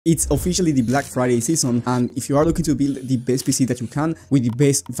It's officially the Black Friday season, and if you are looking to build the best PC that you can with the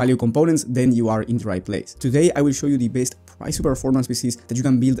best value components, then you are in the right place. Today I will show you the best price to performance PCs that you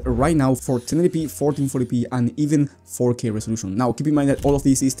can build right now for 1080p, 1440p and even 4K resolution. Now keep in mind that all of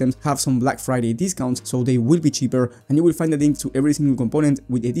these systems have some Black Friday discounts, so they will be cheaper, and you will find the link to every single component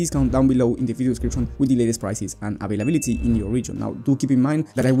with a discount down below in the video description with the latest prices and availability in your region. Now do keep in mind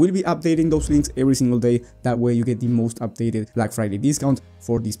that I will be updating those links every single day, that way you get the most updated Black Friday discount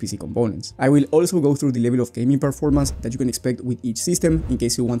for these PC components. I will also go through the level of gaming performance that you can expect with each system in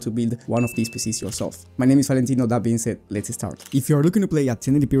case you want to build one of these PCs yourself. My name is Valentino. That being said, let's start. If you are looking to play at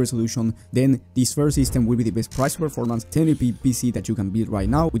 1080p resolution, then this first system will be the best price to performance 1080p PC that you can build right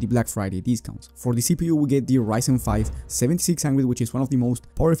now with the Black Friday discounts. For the CPU, we get the Ryzen 5 7600, which is one of the most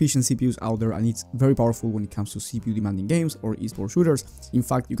power efficient CPUs out there, and it's very powerful when it comes to CPU demanding games or esports shooters. In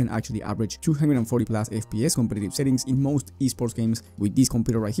fact, you can actually average 240 plus FPS competitive settings in most esports games with this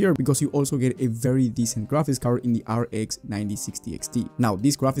computer right here, because you also get a very decent graphics card in the RX 9060 XT. Now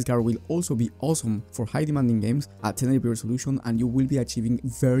this graphics card will also be awesome for high demanding games at 1080p resolution, and you will be achieving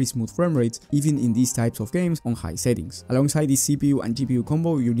very smooth frame rates even in these types of games on high settings. Alongside this CPU and GPU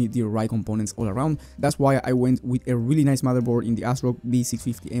combo, you need the right components all around. That's why I went with a really nice motherboard in the ASRock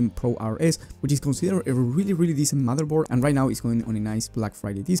B650M Pro RS, which is considered a really decent motherboard, and right now it's going on a nice Black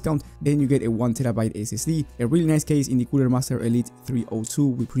Friday discount. Then you get a 1TB SSD, a really nice case in the Cooler Master Elite 302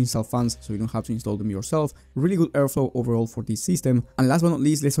 with pre-installed fans, so you don't have to install them yourself. Really good airflow overall for this system. And last but not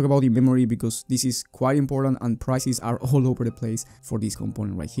least, let's talk about the memory, because this is quite important and prices are all over the place for this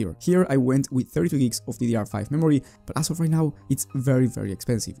component right here. Here I went with 32 gigs of DDR5 memory, but as of right now it's very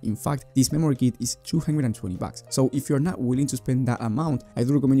expensive. In fact, this memory kit is 220 bucks. So if you're not willing to spend that amount, I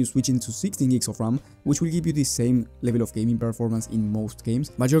do recommend you switching to 16 gigs of RAM, which will give you the same level of gaming performance in most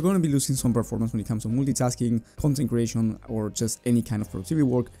games, but you're going to be losing some performance when it comes to multitasking, content creation, or just any kind of productivity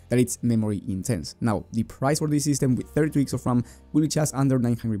work that it's memory intense. Now the price for this system with 32 gigs of RAM will be just under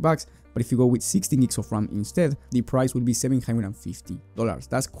 900 bucks, but if you go with 16 gigs of RAM instead, the price will be $750.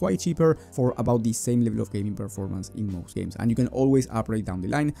 That's quite cheaper for about the same level of gaming performance in most games, and you can always upgrade down the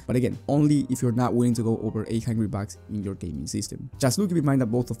line, but again, only if you're not willing to go over 800 bucks in your gaming system. Just do keep in mind that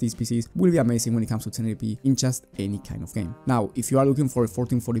both of these PCs will be amazing when it comes to 1080p in just any kind of game. Now, if you are looking for a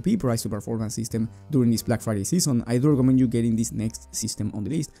 1440p price to performance system during this Black Friday season, I do recommend you getting this next system on the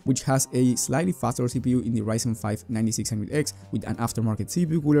list, which has a slightly faster CPU in the Ryzen 5 9600X with an aftermarket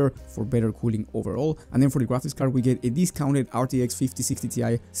CPU cooler for better cooling overall. And then for the graphics card, we get a discounted RTX 5060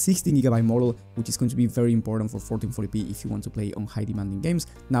 Ti 16GB model, which is going to be very important for 1440p if you want to play on high demanding games.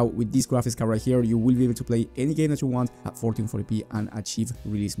 Now with this graphics card right here, you will be able to play any game that you want at 1440p and achieve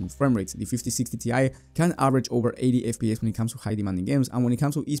really smooth frame rates. The 5060 Ti can average over 80 FPS when it comes to high demanding games, and when it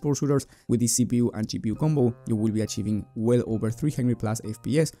comes to esports shooters, with the CPU and GPU combo, you will be achieving well over 300 plus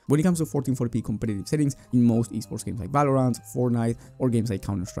FPS when it comes to 1440p competitive settings in most esports games like Valorant, Fortnite, or games like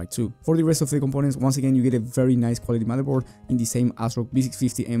Counter-Strike 2. For the rest of the components, once again, you get a very nice quality motherboard in the same ASRock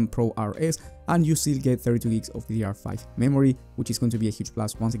B650M Pro RS, and you still get 32 gigs of DDR5 memory, which is going to be a huge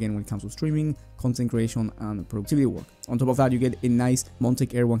plus once again when it comes to streaming, content creation, and productivity work. On top of that, you get a nice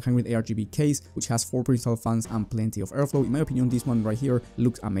Montec Air 100 RGB case, which has 4 pre-installed fans and plenty of airflow. In my opinion, this one right here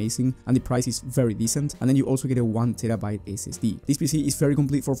looks amazing, and the price is very decent. And then you also get a 1TB SSD. This PC is very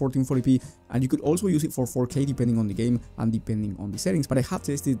complete for 1440p, and you could also use it for 4K depending on the game and depending on the settings. But I have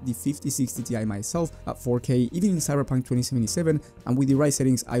tested the 5060 Ti myself at 4K, even in Cyberpunk 2077, and with the right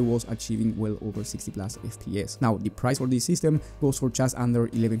settings, I was achieving well over 60 plus FPS. Now the price for this system goes for just under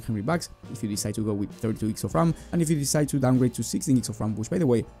 1100 bucks if you decide to go with 32 gigs of RAM, and if you decide to downgrade to 16 gigs of RAM, which by the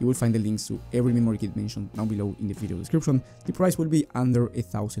way, you will find the links to every memory kit mentioned down below in the video description, the price will be under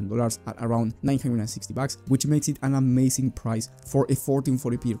 $1,000 at around 960 bucks, which makes it an amazing price for a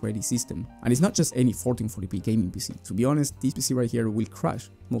 1440p ready system. And it's not just any 1440p gaming PC. To be honest, this PC right here will crash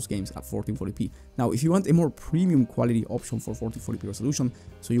most games at 1440p. Now, if you want a more premium quality option for 1440p resolution,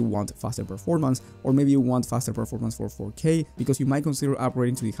 so you want faster performance, or maybe you want faster performance for 4K because you might consider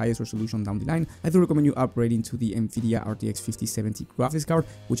upgrading to the highest resolution down the line, I do recommend you upgrading to the Nvidia RTX 5070 graphics card,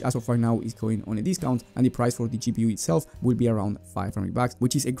 which as of right now is going on a discount, and the price for the GPU itself will be around 500 bucks,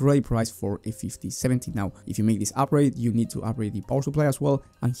 which is a great price for a 5070. Now, if you make this upgrade, you need to upgrade the power supply as well,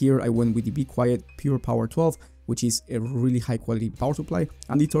 and here I went with the Be Quiet Pure Power 12, which is a really high quality power supply,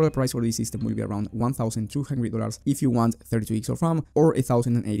 and the total price for this system will be around $1,200 if you want 32 gigs of RAM, or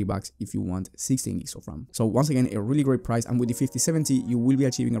 $1,080 if you want 16 gigs of RAM. So once again, a really great price, and with the 5070 you will be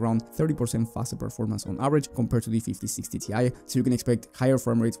achieving around 30% faster performance on average compared to the 5060 Ti, so you can expect higher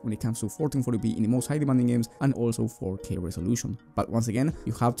frame rates when it comes to 1440p in the most high demanding games, and also 4K resolution. But once again,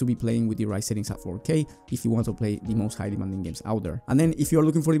 you have to be playing with the right settings at 4K if you want to play the most high demanding games out there. And then if you're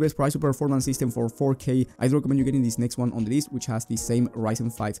looking for the best price to performance system for 4K, I'd recommend you getting this next one on the list, which has the same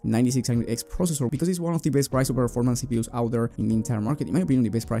Ryzen 5 9600X processor, because it's one of the best price to performance CPUs out there in the entire market. In my opinion, the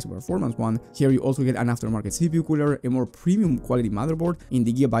best price to performance one. Here you also get an aftermarket CPU cooler, a more premium quality motherboard in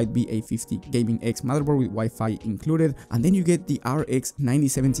the Gigabyte BA50 Gaming X motherboard with Wi-Fi included, and then you get the RX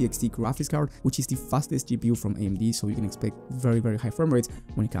 9070 XT graphics card, which is the fastest GPU from AMD, so you can expect very high frame rates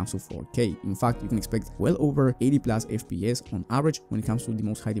when it comes to 4K. In fact, you can expect well over 80 plus FPS on average when it comes to the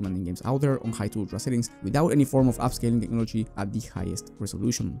most high demanding games out there on high to ultra settings without any form of upscaling technology at the highest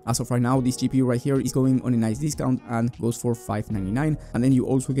resolution. As of right now, this GPU right here is going on a nice discount and goes for $599, and then you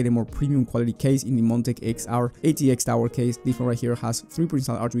also get a more premium quality case in the Montec XR ATX Tower case. This one right here has 3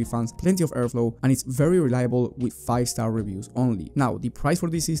 pre-installed RGB fans, plenty of airflow, and it's very reliable with 5-star reviews only. Now, the price for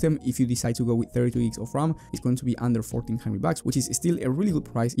this system, if you decide to go with 32 gigs of RAM, is going to be under $1,400, which is still a really good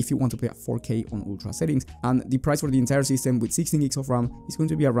price if you want to play at 4K on ultra settings, and the price for the entire system with 16 gigs of RAM is going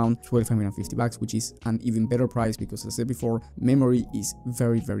to be around $1,250, which is an even better price because, as I said before, memory is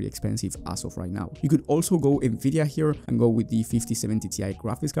very expensive as of right now. You could also go Nvidia here and go with the 5070 Ti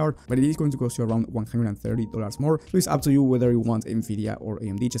graphics card, but it is going to cost you around $130 more, so it's up to you whether you want Nvidia or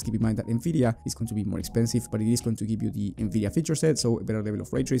AMD. Just keep in mind that Nvidia is going to be more expensive, but it is going to give you the Nvidia feature set, so a better level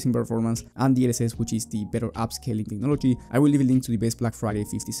of ray tracing performance, and DLSS, which is the better upscaling technology. I will leave a link to the best Black Friday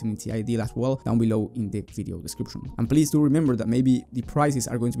 5070 Ti deal as well down below in the video description. And please do remember that maybe the prices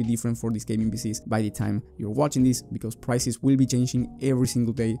are going to be different for these gaming PCs by the time you're watching this, because prices will be changing every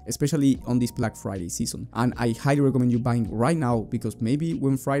single day, especially on this Black Friday season. And I highly recommend you buying right now, because maybe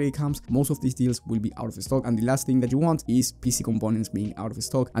when Friday comes, most of these deals will be out of stock, and the last thing that you want is PC components being out of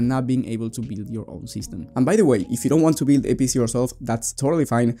stock and not being able to build your own system. And by the way, if you don't want to build a PC yourself, that's totally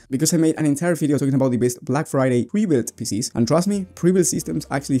fine, because I made an entire video talking about the best Black Friday pre-built PCs, and trust me, pre-built systems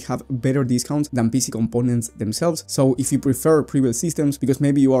actually have better discounts than PC components themselves. So if you prefer pre-built systems because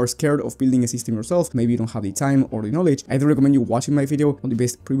maybe you are scared of building a system yourself, maybe you don't have the time or the knowledge, I do recommend you watching my video on the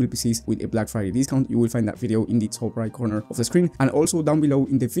best pre-built PCs with a Black Friday discount. You will find that video in the top right corner of the screen, and also down below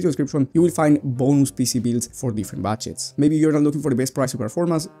in the video description you will find bonus PC builds for different budgets. Maybe you're not looking for the best price to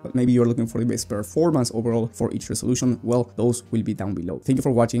performance, but maybe you're looking for the best performance overall for each resolution. Well, those will be down below. Thank you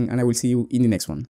for watching, and I will see you in the next one.